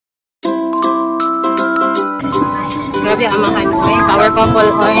Grabe ang amahan. Oy, power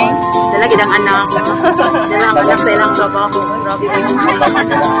couple. Oy, dala gidang anak. Dala ang anak sa ilang trabaho. Grabe ba yung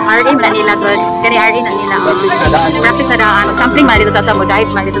RE na nila good. Kani RE na nila. Practice na daan. Something man dito tata mo.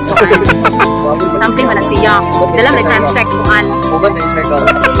 Dive man dito tuan. Something man na siya. Dala mo na-transect kuan.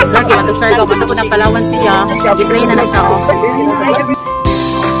 Lagi matutsago. Matapod ang Palawan siya. Giplay na nagtao.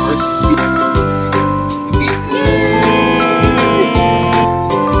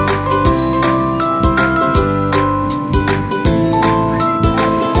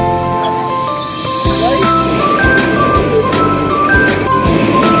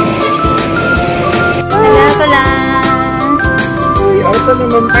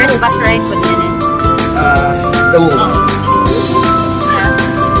 First bus ride po din eh.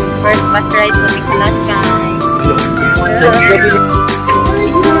 First bus ride po ni Kulas, guys.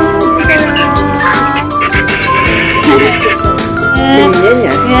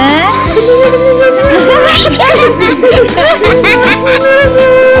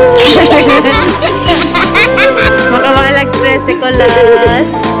 Makawalag stress si Kulas.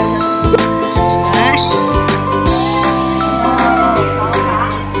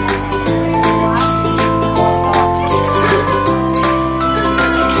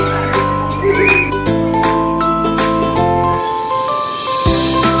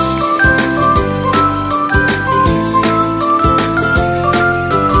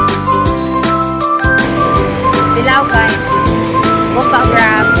 Guys, buka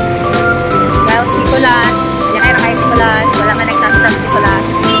grab. Well, si Kulas, yakay rakay si Kulas, wala man nagtatap si Kulas.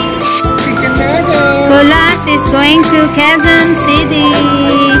 Kulas is going to Quezon City.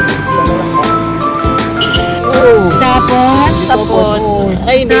 Sapon.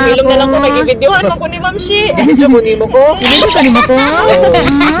 Ay, nililong na lang ko, nag-videohan ako ni Ma'am Shi. Video mo ni mo ko? Video ka ni mo ko?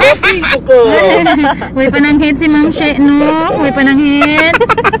 Piso ko. Huwag pa ng head si Ma'am Shi, no? Huwag pa ng head.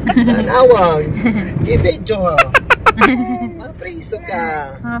 Tanawag. I-video ha. Mapriso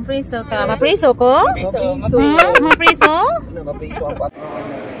ka. Mapriso ka. Mapriso ko? Mapriso. Mapriso? Mapriso ako.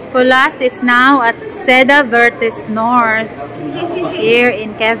 Kulas is now at Seda Vertis North here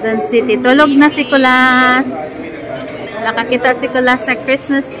in Quezon City. Tulog na si Kulas. Nakakita si Kulas sa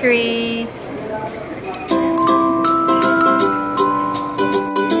Christmas tree.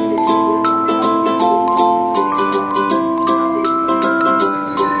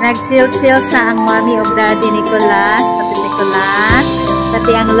 Nag-chill-chill sa ang mommy of daddy ni Kulas, pati si Kulas,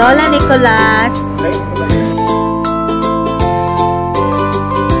 pati ang lola ni Kulas.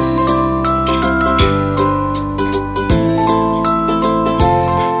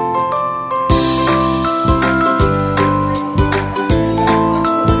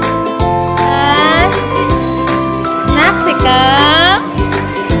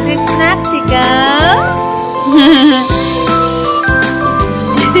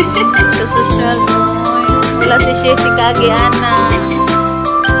 Social boy. Wala si Shea, si Kagi, Ana.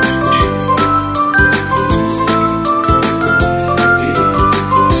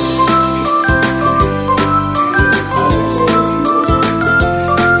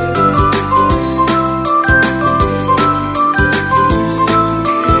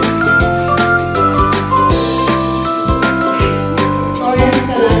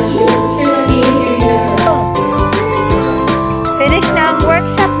 Finish na ang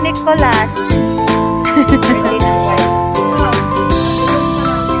workshop ni Kulas.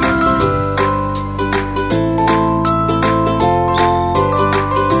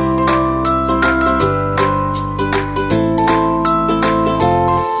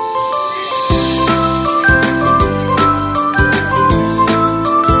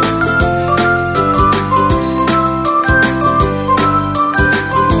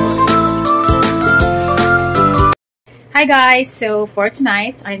 Hi guys, so for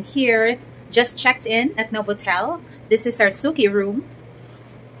tonight, I'm here, just checked in at Novotel. This is our Suki room.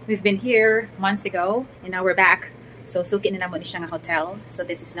 We've been here months ago and now we're back. So Suki na naman siya nga hotel. So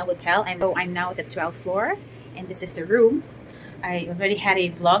this is Novotel. I'm now at the 12th floor and this is the room. I already had a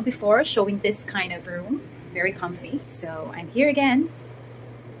vlog before showing this kind of room. Very comfy. So I'm here again.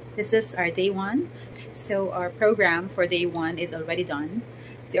 This is our day one. So our program for day one is already done.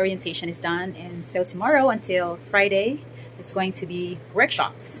 The orientation is done, and so tomorrow until Friday, it's going to be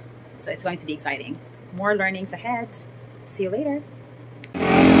workshops. So it's going to be exciting. More learnings ahead. See you later.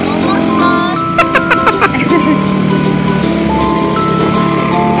 Almost lost.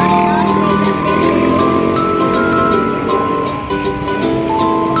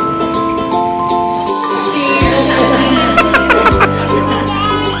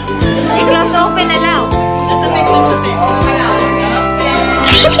 I-close open na lang.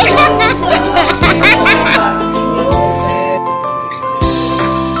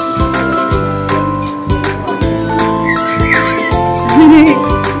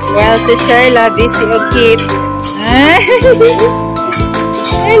 Well, si Sherla, busy o Kit.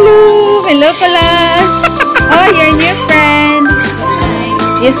 Hello! Hello, Kulas! Oh, your new friend.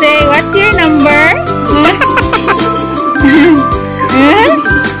 You say, what's your number?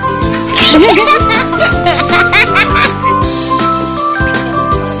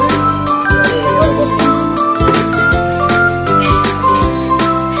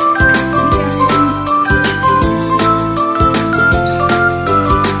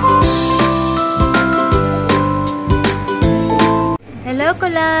 Hello,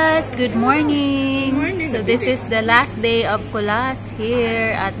 Kulas! Good morning! So this is the last day of Kulas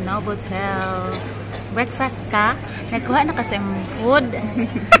here at Novotel. Breakfast ka? Nagkuha na kasi mong food?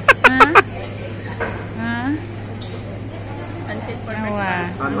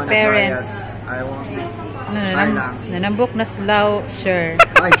 Parents. I won't eat. Nanambok na slow, sure.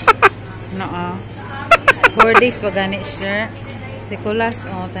 No, 4 days wa gani, sure. Si Kulas,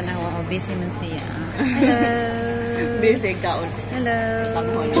 tanawa, busy man siya. Hello! Busy kaon.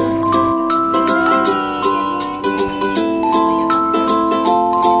 Hello!